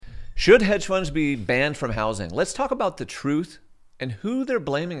Should hedge funds be banned from housing? Let's talk about the truth and who they're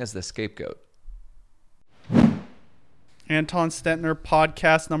blaming as the scapegoat. Anton Stettner,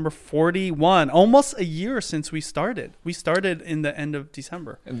 podcast number 41. Almost a year since we started. We started in the end of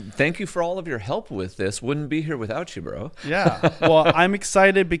December. And thank you for all of your help with this. Wouldn't be here without you, bro. Yeah. Well, I'm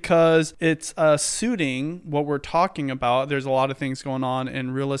excited because it's suiting what we're talking about. There's a lot of things going on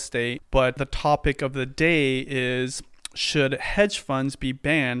in real estate, but the topic of the day is, should hedge funds be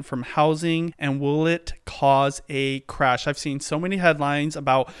banned from housing, and will it cause a crash? I've seen so many headlines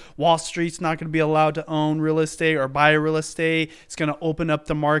about Wall Street's not going to be allowed to own real estate or buy real estate. It's going to open up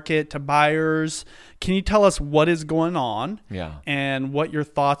the market to buyers. Can you tell us what is going on? Yeah. And what your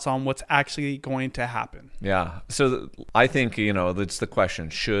thoughts on what's actually going to happen? Yeah. So I think, it's the question,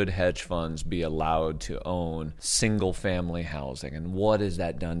 should hedge funds be allowed to own single family housing? And what has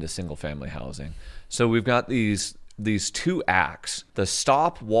that done to single family housing? So we've got these two acts, the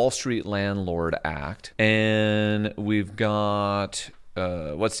Stop Wall Street Landlord Act, and we've got,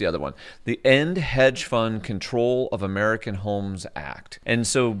 what's the other one? The End Hedge Fund Control of American Homes Act. And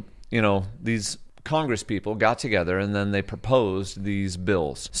so, these Congress people got together and then they proposed these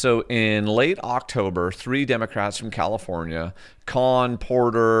bills. So in late October, 3 Democrats from California, Kahn,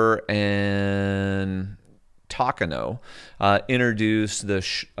 Porter, and Takano, introduced the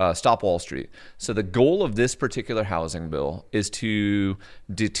Stop Wall Street. So the goal of this particular housing bill is to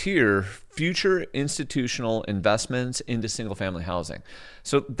deter future institutional investments into single-family housing.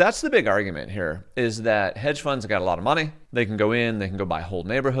 So that's the big argument here, is that hedge funds have got a lot of money. They can go in, they can go buy whole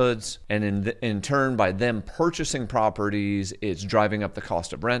neighborhoods, and in turn, by them purchasing properties, it's driving up the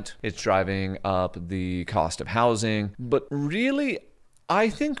cost of rent, it's driving up the cost of housing. But really, I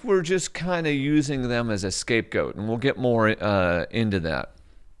think we're just kind of using them as a scapegoat, and we'll get more into that.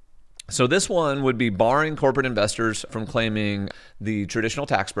 So this one would be barring corporate investors from claiming the traditional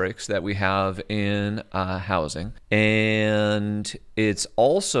tax breaks that we have in housing. And it's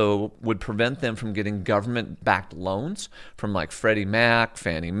also would prevent them from getting government-backed loans from like Freddie Mac,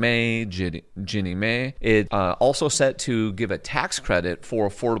 Fannie Mae, Ginnie Mae. It also set to give a tax credit for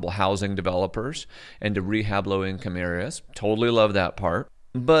affordable housing developers and to rehab low-income areas. Totally love that part.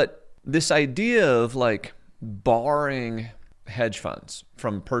 But this idea of like barring hedge funds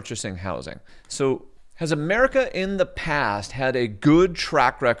from purchasing housing. So has America in the past had a good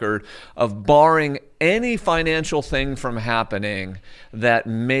track record of barring any financial thing from happening that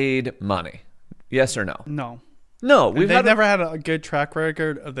made money? Yes or no? No. No, We've never had a good track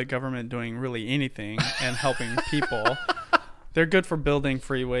record of the government doing really anything and helping people. They're good for building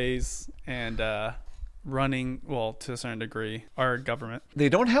freeways and running, well, to a certain degree, our government. They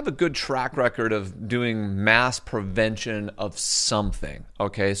don't have a good track record of doing mass prevention of something.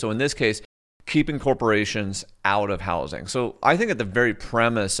 Okay, so in this case, keeping corporations out of housing. So I think at the very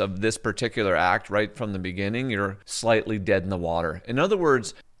premise of this particular act, right from the beginning, you're slightly dead in the water. In other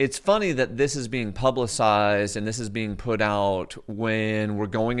words, it's funny that this is being publicized and this is being put out when we're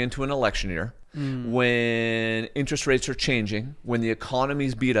going into an election year, when interest rates are changing, when the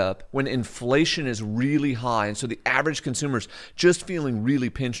economy's beat up, when inflation is really high, and so the average consumer's just feeling really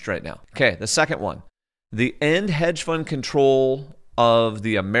pinched right now. Okay, the second one, the End Hedge Fund Control of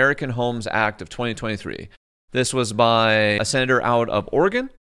the American Homes Act of 2023. This was by a senator out of Oregon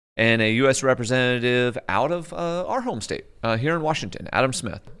and a U.S. representative out of our home state here in Washington, Adam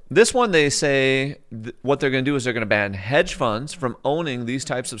Smith. This one, they say what they're going to do is they're going to ban hedge funds from owning these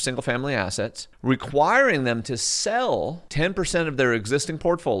types of single-family assets, requiring them to sell 10% of their existing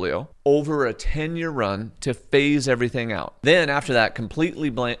portfolio over a 10-year run to phase everything out. Then after that, completely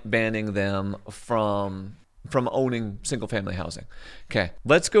banning them from owning single-family housing. Okay,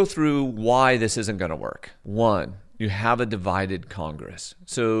 let's go through why this isn't going to work. One, you have a divided Congress.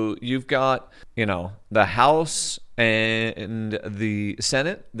 So you've got, the House and the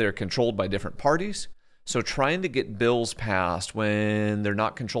Senate. They're controlled by different parties. So trying to get bills passed when they're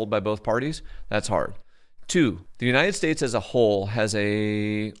not controlled by both parties, that's hard. Two, the United States as a whole has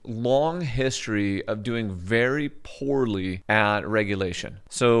a long history of doing very poorly at regulation.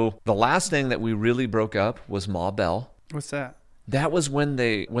 So the last thing that we really broke up was Ma Bell. What's that? That was when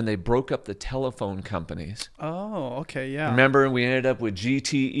they broke up the telephone companies. Oh, okay, yeah. Remember, we ended up with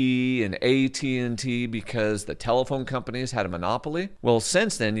GTE and AT&T because the telephone companies had a monopoly. Well,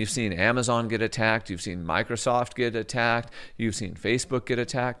 since then, you've seen Amazon get attacked. You've seen Microsoft get attacked. You've seen Facebook get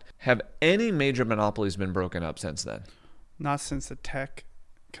attacked. Have any major monopolies been broken up since then? Not since the tech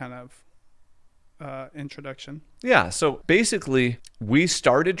kind of introduction. Yeah, so basically, we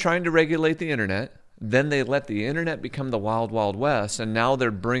started trying to regulate the internet. then they let the internet become the wild, wild west, and now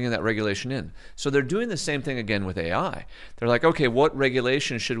they're bringing that regulation in. So they're doing the same thing again with AI. They're like, okay, what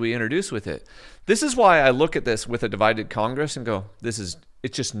regulation should we introduce with it? This is why I look at this with a divided Congress and go, it's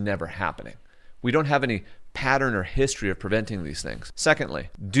just never happening. We don't have any pattern or history of preventing these things. Secondly,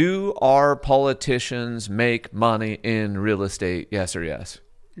 do our politicians make money in real estate? Yes or yes?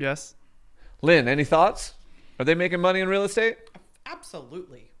 Yes. Lynn, any thoughts? Are they making money in real estate?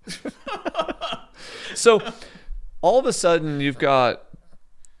 Absolutely. So all of a sudden you've got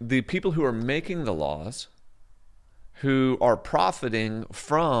the people who are making the laws who are profiting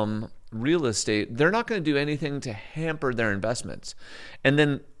from real estate. They're not going to do anything to hamper their investments. And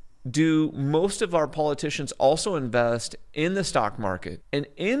then do most of our politicians also invest in the stock market and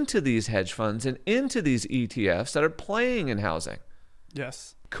into these hedge funds and into these ETFs that are playing in housing?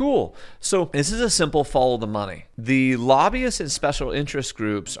 Yes. Cool. So this is a simple follow the money. The lobbyists and special interest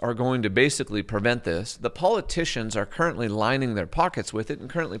groups are going to basically prevent this. The politicians are currently lining their pockets with it and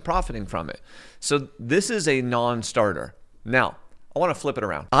currently profiting from it. So this is a non-starter. Now, I want to flip it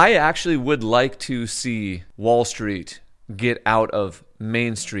around. I actually would like to see Wall Street get out of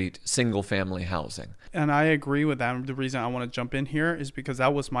Main Street single family housing. And I agree with that. The reason I want to jump in here is because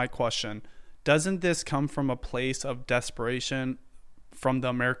that was my question. Doesn't this come from a place of desperation from the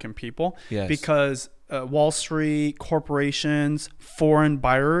American people? Yes. Because Wall Street, corporations, foreign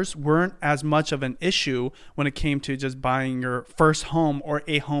buyers weren't as much of an issue when it came to just buying your first home or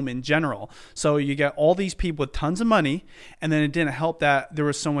a home in general. So you get all these people with tons of money, and then it didn't help that there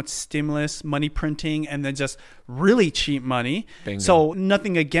was so much stimulus, money printing, and then just really cheap money. Bingo. So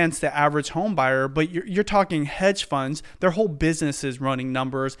nothing against the average home buyer, but you're talking hedge funds. Their whole business is running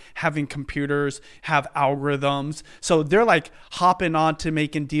numbers, having computers, have algorithms. So they're like hopping on to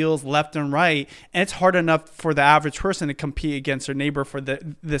making deals left and right. And it's hard enough for the average person to compete against their neighbor for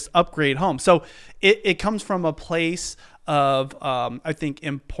this upgrade home. So it comes from a place of, I think,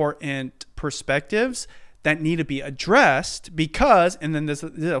 important perspectives that need to be addressed because, and then there's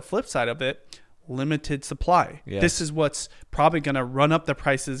a flip side of it, limited supply. Yes. This is what's probably going to run up the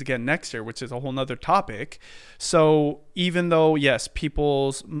prices again next year, which is a whole nother topic. So even though, yes,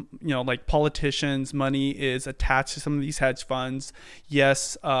 people's, like politicians' money is attached to some of these hedge funds,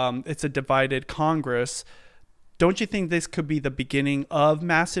 yes, it's a divided Congress. Don't you think this could be the beginning of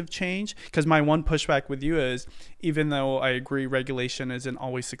massive change? Because my one pushback with you is, even though I agree regulation isn't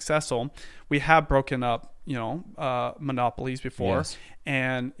always successful, we have broken up, monopolies before. Yes.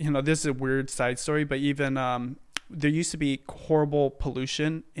 And, this is a weird side story, but even there used to be horrible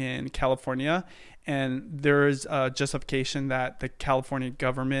pollution in California. And there is justification that the California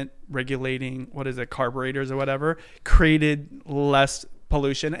government regulating, carburetors or whatever, created less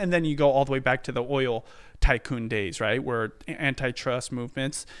pollution. And then you go all the way back to the oil tycoon days, right? Where antitrust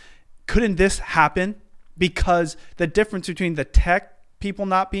movements. Couldn't this happen? Because the difference between the tech people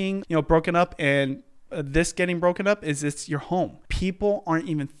not being, broken up and this getting broken up is it's your home. People aren't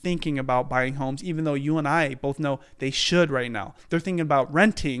even thinking about buying homes, even though you and I both know they should right now. They're thinking about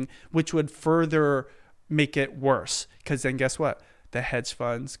renting, which would further make it worse. Because then guess what? The hedge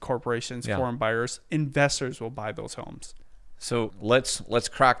funds, corporations, foreign buyers, investors will buy those homes. So let's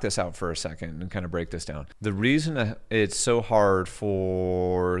crack this out for a second and kind of break this down. The reason it's so hard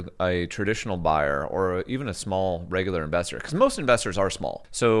for a traditional buyer or even a small regular investor, because most investors are small.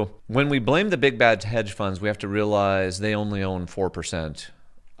 So when we blame the big bad hedge funds, we have to realize they only own 4%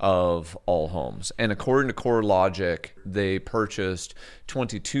 of all homes. And according to CoreLogic, they purchased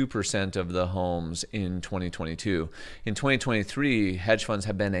 22% of the homes in 2022. In 2023, hedge funds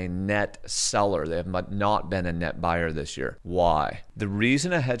have been a net seller. They have not been a net buyer this year. Why? The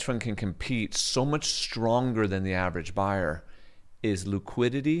reason a hedge fund can compete so much stronger than the average buyer is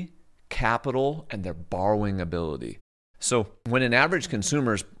liquidity, capital, and their borrowing ability. So when an average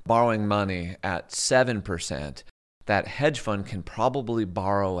consumer is borrowing money at 7%, that hedge fund can probably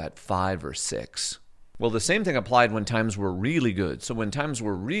borrow at 5 or 6. Well, the same thing applied when times were really good. So when times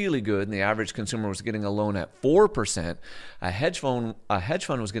were really good and the average consumer was getting a loan at 4%, a hedge fund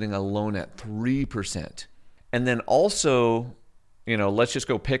was getting a loan at 3%. And then also, let's just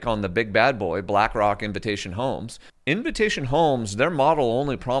go pick on the big bad boy, BlackRock Invitation Homes. Invitation Homes, their model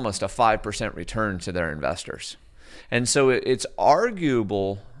only promised a 5% return to their investors. And so it's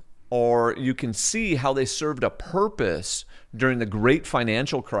arguable, or you can see how they served a purpose during the great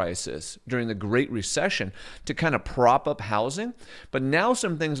financial crisis, during the Great Recession, to kind of prop up housing. But now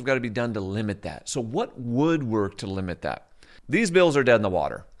some things have got to be done to limit that. So what would work to limit that? These bills are dead in the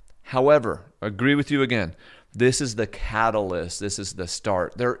water. However, I agree with you again. This is the catalyst. This is the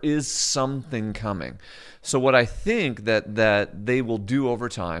start. There is something coming. So what I think that they will do over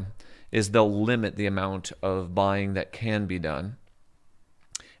time is they'll limit the amount of buying that can be done,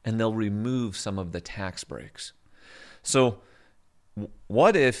 and they'll remove some of the tax breaks. So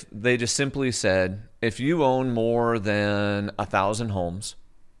what if they just simply said, if you own more than 1,000 homes,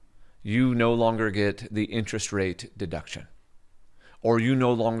 you no longer get the interest rate deduction, or you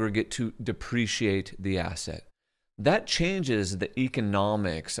no longer get to depreciate the asset? That changes the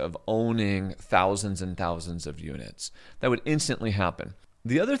economics of owning thousands and thousands of units. That would instantly happen.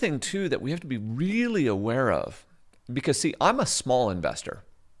 The other thing, too, that we have to be really aware of, because, see, I'm a small investor.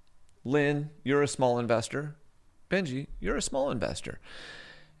 Lynn, you're a small investor. Benji, you're a small investor.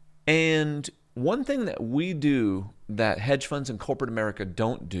 And one thing that we do that hedge funds and corporate America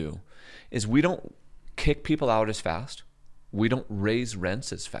don't do is we don't kick people out as fast. We don't raise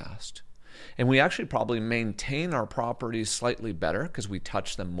rents as fast. And we actually probably maintain our properties slightly better because we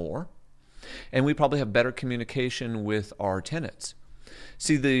touch them more. And we probably have better communication with our tenants.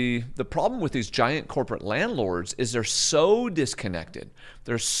 See, the problem with these giant corporate landlords is they're so disconnected.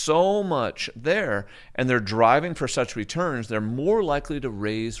 There's so much there, and they're driving for such returns, they're more likely to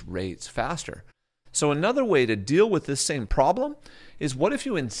raise rates faster. So another way to deal with this same problem is, what if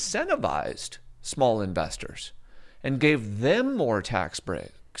you incentivized small investors and gave them more tax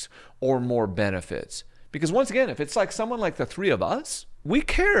breaks or more benefits? Because once again, if it's like someone like the three of us, we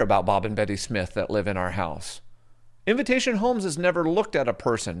care about Bob and Betty Smith that live in our house. Invitation Homes has never looked at a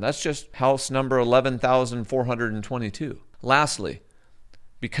person. That's just house number 11,422. Lastly,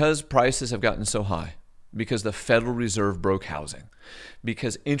 because prices have gotten so high, because the Federal Reserve broke housing,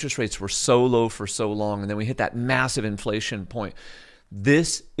 because interest rates were so low for so long, and then we hit that massive inflation point,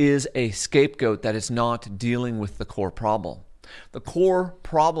 this is a scapegoat that is not dealing with the core problem. The core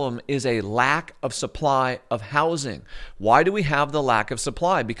problem is a lack of supply of housing. Why do we have the lack of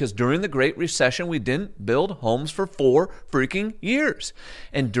supply? Because during the Great Recession, we didn't build homes for 4 freaking years.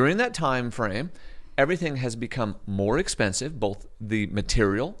 And during that time frame, everything has become more expensive, both the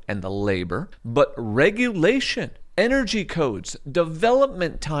material and the labor, but regulation, energy codes,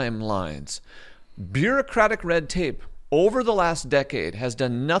 development timelines, bureaucratic red tape over the last decade has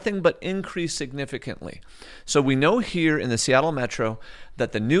done nothing but increase significantly. So we know here in the Seattle Metro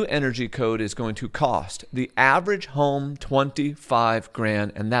that the new energy code is going to cost the average home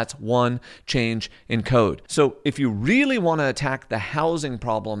 $25,000, and that's one change in code. So if you really want to attack the housing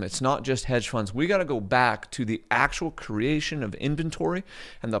problem, it's not just hedge funds. We got to go back to the actual creation of inventory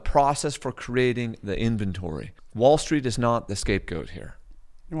and the process for creating the inventory. Wall Street is not the scapegoat here.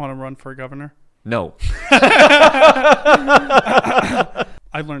 You want to run for governor? No.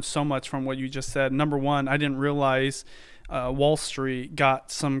 I've learned so much from what you just said. Number one, I didn't realize Wall Street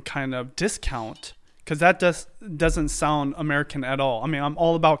got some kind of discount, because that doesn't sound American at all. I mean, I'm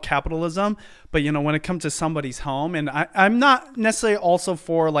all about capitalism, but when it comes to somebody's home, and I'm not necessarily also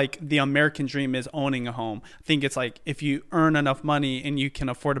for like the American dream is owning a home. I think it's like if you earn enough money and you can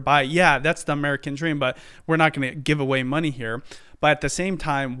afford to buy it, yeah, that's the American dream, but we're not going to give away money here. But at the same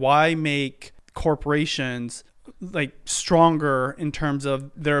time, why make corporations like stronger in terms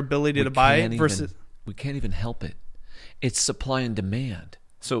of their ability to buy versus we can't even help it. It's supply and demand.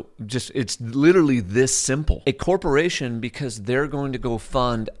 So it's literally this simple. A corporation, because they're going to go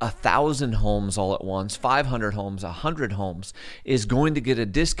fund 1,000 homes all at once, 500 homes, 100 homes, is going to get a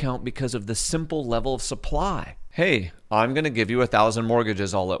discount because of the simple level of supply. Hey, I'm going to give you 1,000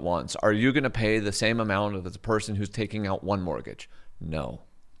 mortgages all at once. Are you going to pay the same amount as the person who's taking out one mortgage? No.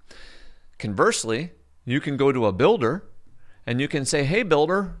 Conversely, you can go to a builder and you can say, hey,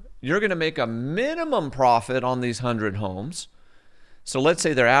 builder, you're going to make a minimum profit on these 100 homes. So let's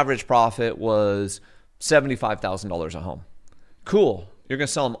say their average profit was $75,000 a home. Cool. You're going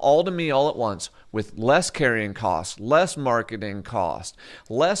to sell them all to me all at once with less carrying costs, less marketing costs,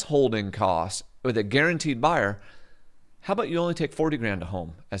 less holding costs, with a guaranteed buyer. How about you only take $40,000 a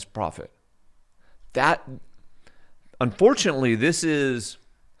home as profit? That, unfortunately, this is...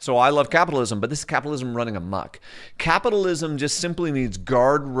 So I love capitalism, but this is capitalism running amok. Capitalism just simply needs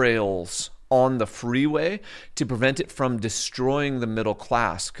guardrails on the freeway to prevent it from destroying the middle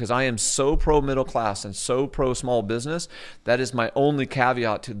class, because I am so pro middle class and so pro small business. That is my only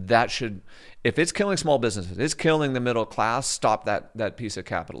caveat to that. If it's killing small businesses, it's killing the middle class, stop that piece of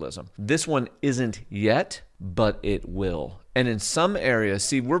capitalism. This one isn't yet, but it will. And in some areas,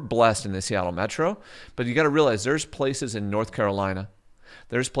 see, we're blessed in the Seattle Metro, but you got to realize there's places in North Carolina,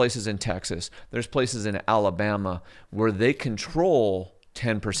 there's places in Texas, there's places in Alabama where they control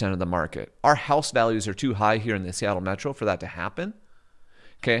 10% of the market. Our house values are too high here in the Seattle Metro for that to happen.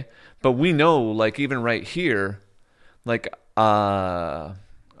 Okay. But we know, like, even right here, like, I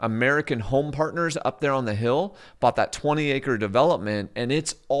American Home Partners up there on the hill bought that 20-acre development, and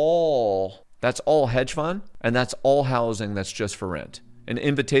that's all hedge fund, and that's all housing that's just for rent. And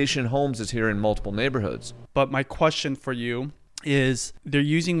Invitation Homes is here in multiple neighborhoods. But my question for you is, they're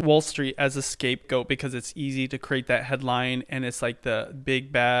using Wall Street as a scapegoat because it's easy to create that headline, and it's like the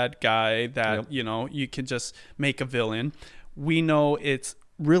big bad guy that, you can just make a villain. We know it's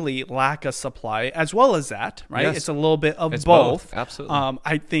really lack of supply as well as that, right? Yes. It's a little bit of It's both. Absolutely.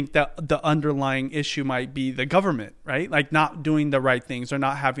 I think that the underlying issue might be the government, right? Like not doing the right things or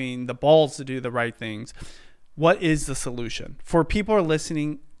not having the balls to do the right things. What is the solution for people who are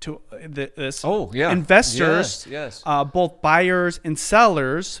listening to this? Investors, yes. Both buyers and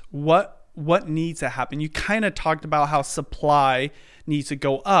sellers. What needs to happen? You kind of talked about how supply needs to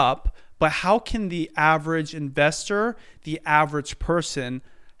go up, but how can the average investor, the average person,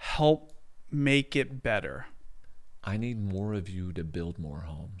 help make it better? I need more of you to build more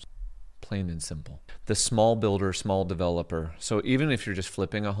homes. Plain and simple. The small builder, small developer. So even if you're just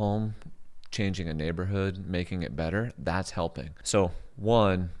flipping a home, changing a neighborhood, making it better, that's helping. So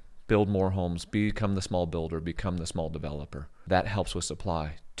 1, build more homes, become the small builder, become the small developer. That helps with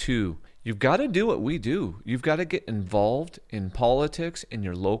supply. 2, you've got to do what we do. You've got to get involved in politics in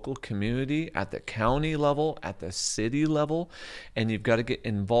your local community, at the county level, at the city level, and you've got to get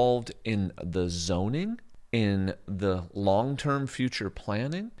involved in the zoning, in the long-term future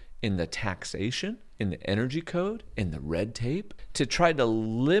planning, in the taxation, in the energy code, in the red tape, to try to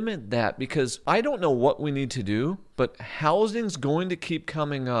limit that, because I don't know what we need to do, but housing's going to keep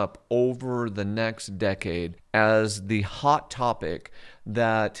coming up over the next decade as the hot topic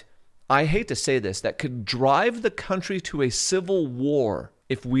that, I hate to say this, that could drive the country to a civil war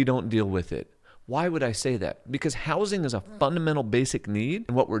if we don't deal with it. Why would I say that? Because housing is a fundamental basic need.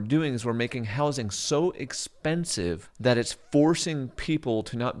 And what we're doing is we're making housing so expensive that it's forcing people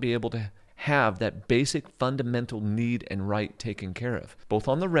to not be able to have that basic fundamental need and right taken care of, both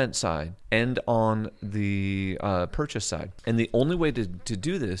on the rent side and on the purchase side. And the only way to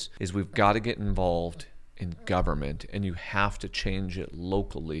do this is we've got to get involved in government, and you have to change it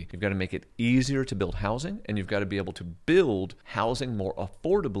locally. You've got to make it easier to build housing, and you've got to be able to build housing more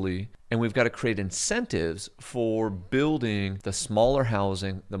affordably, and we've got to create incentives for building the smaller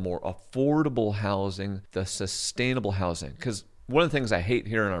housing, the more affordable housing, the sustainable housing. Because one of the things I hate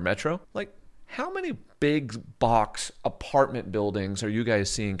here in our metro, like, how many big box apartment buildings are you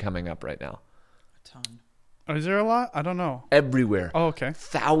guys seeing coming up right now? A ton. Is there a lot? I don't know. Everywhere. Oh, okay.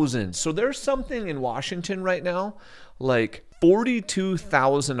 Thousands. So there's something in Washington right now, like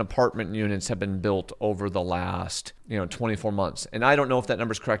 42,000 apartment units have been built over the last, 24 months. And I don't know if that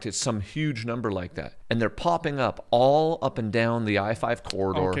number's correct. It's some huge number like that. And they're popping up all up and down the I-5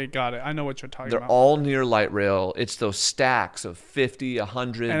 corridor. Okay, got it. I know what you're talking They're about. all near light rail. It's those stacks of 50,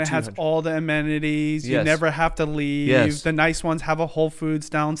 100, and it 200. has all the amenities. You Yes. never have to leave. Yes. The nice ones have a Whole Foods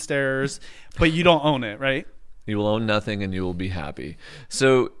downstairs, but you don't own it, right? You will own nothing and you will be happy.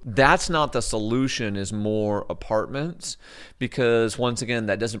 So that's not the solution, is more apartments, because once again,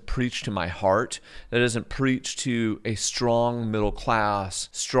 that doesn't preach to my heart. That doesn't preach to a strong middle class,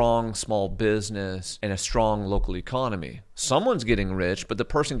 strong small business, and a strong local economy. Someone's getting rich, but the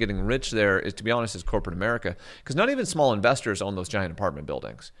person getting rich there is, to be honest, is corporate America, because not even small investors own those giant apartment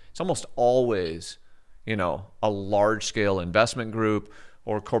buildings. It's almost always, a large scale investment group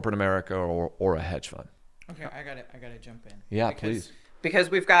or corporate America or a hedge fund. Okay, I gotta jump in. Yeah, please. Because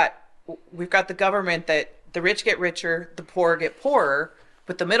we've got the government that the rich get richer, the poor get poorer,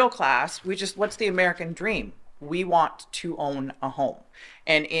 but the middle class, what's the American dream? We want to own a home.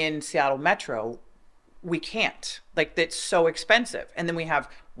 And in Seattle Metro, we can't. Like, that's so expensive. And then we have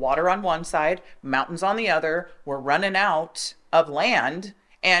water on one side, mountains on the other. We're running out of land.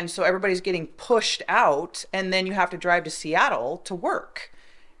 And so everybody's getting pushed out, and then you have to drive to Seattle to work.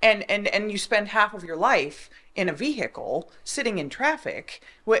 And you spend half of your life in a vehicle sitting in traffic,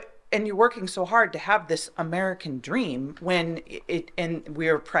 and you're working so hard to have this American dream when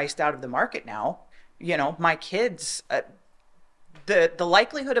we're priced out of the market now. My kids, the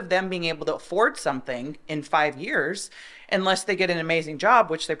likelihood of them being able to afford something in 5 years, unless they get an amazing job,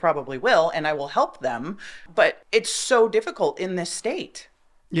 which they probably will, and I will help them, but it's so difficult in this state.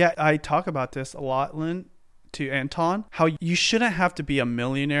 Yeah, I talk about this a lot, Lynn, to Anton, how you shouldn't have to be a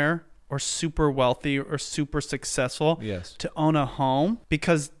millionaire or super wealthy or super successful to own a home,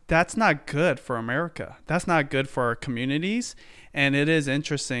 because that's not good for America. That's not good for our communities. And it is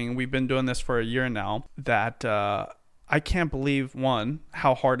interesting. We've been doing this for a year now, that I can't believe, one,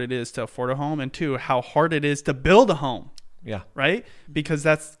 how hard it is to afford a home, and two, how hard it is to build a home. Yeah. Right? Because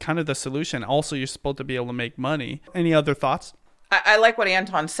that's kind of the solution. Also, you're supposed to be able to make money. Any other thoughts? I like what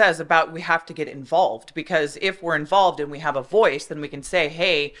Anton says about we have to get involved, because if we're involved and we have a voice, then we can say,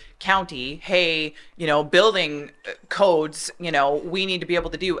 hey, county, hey, building codes, we need to be able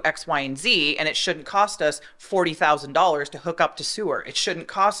to do X, Y, and Z, and it shouldn't cost us $40,000 to hook up to sewer. It shouldn't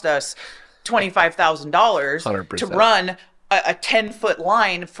cost us $25,000 to 100%. run a 10-foot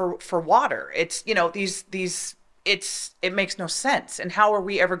line for water. It's, it makes no sense. And how are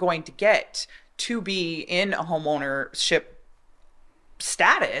we ever going to get to be in a homeownership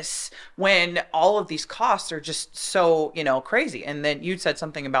status when all of these costs are just so crazy? And then you said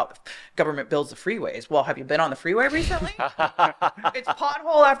something about the government builds the freeways. Well, have you been on the freeway recently? It's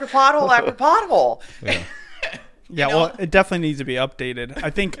pothole after pothole after pothole. Yeah, well, it definitely needs to be updated. I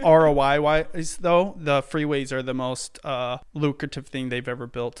think ROI-wise, though, the freeways are the most lucrative thing they've ever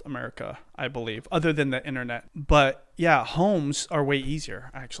built America, I believe, other than the internet. But yeah, homes are way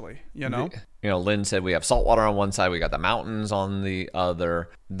easier, actually, Lynn said we have saltwater on one side, we got the mountains on the other.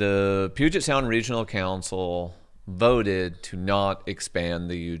 The Puget Sound Regional Council voted to not expand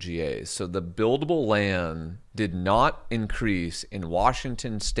the UGAs. So the buildable land did not increase in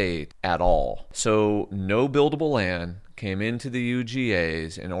Washington state at all. So no buildable land came into the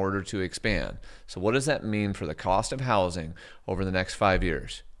UGAs in order to expand. So what does that mean for the cost of housing over the next 5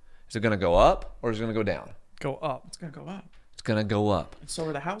 years? Is it going to go up or is it going to go down? Go up. It's going to go up. It's going to go up. And so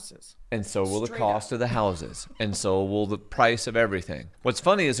are the houses. And so will the Straight cost up. of the houses. And so will the price of everything. What's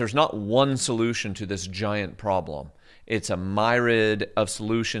funny is there's not one solution to this giant problem. It's a myriad of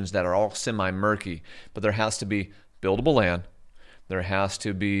solutions that are all semi-murky. But there has to be buildable land. There has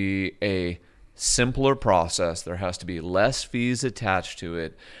to be a simpler process. There has to be less fees attached to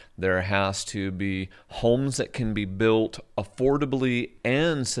it. There has to be homes that can be built affordably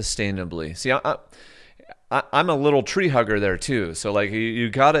and sustainably. See, I'm a little tree hugger there too. So like you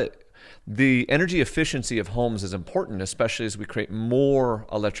got it. The energy efficiency of homes is important, especially as we create more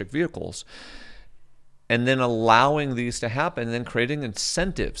electric vehicles. And then allowing these to happen and then creating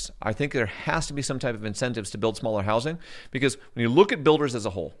incentives. I think there has to be some type of incentives to build smaller housing, because when you look at builders as a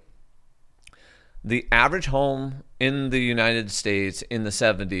whole, the average home in the United States in the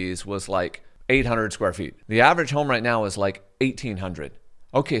 70s was like 800 square feet. The average home right now is like 1,800.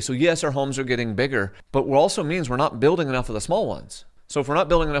 Okay, so yes, our homes are getting bigger, but it also means we're not building enough of the small ones. So if we're not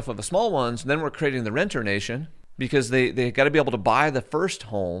building enough of the small ones, then we're creating the renter nation, because they got to be able to buy the first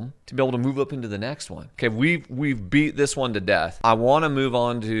home to be able to move up into the next one. Okay, we've beat this one to death. I want to move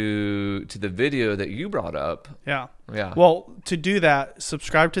on to the video that you brought up. Yeah. Yeah. Well, to do that,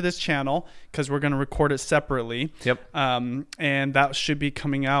 subscribe to this channel, because we're going to record it separately. Yep. And that should be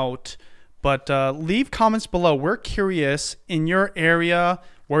coming out. But leave comments below. We're curious, in your area,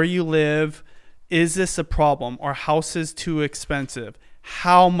 where you live, is this a problem? Are houses too expensive?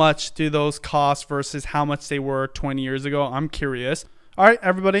 How much do those cost versus how much they were 20 years ago? I'm curious. All right,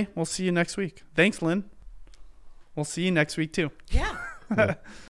 everybody. We'll see you next week. Thanks, Lynn. We'll see you next week, too. Yeah.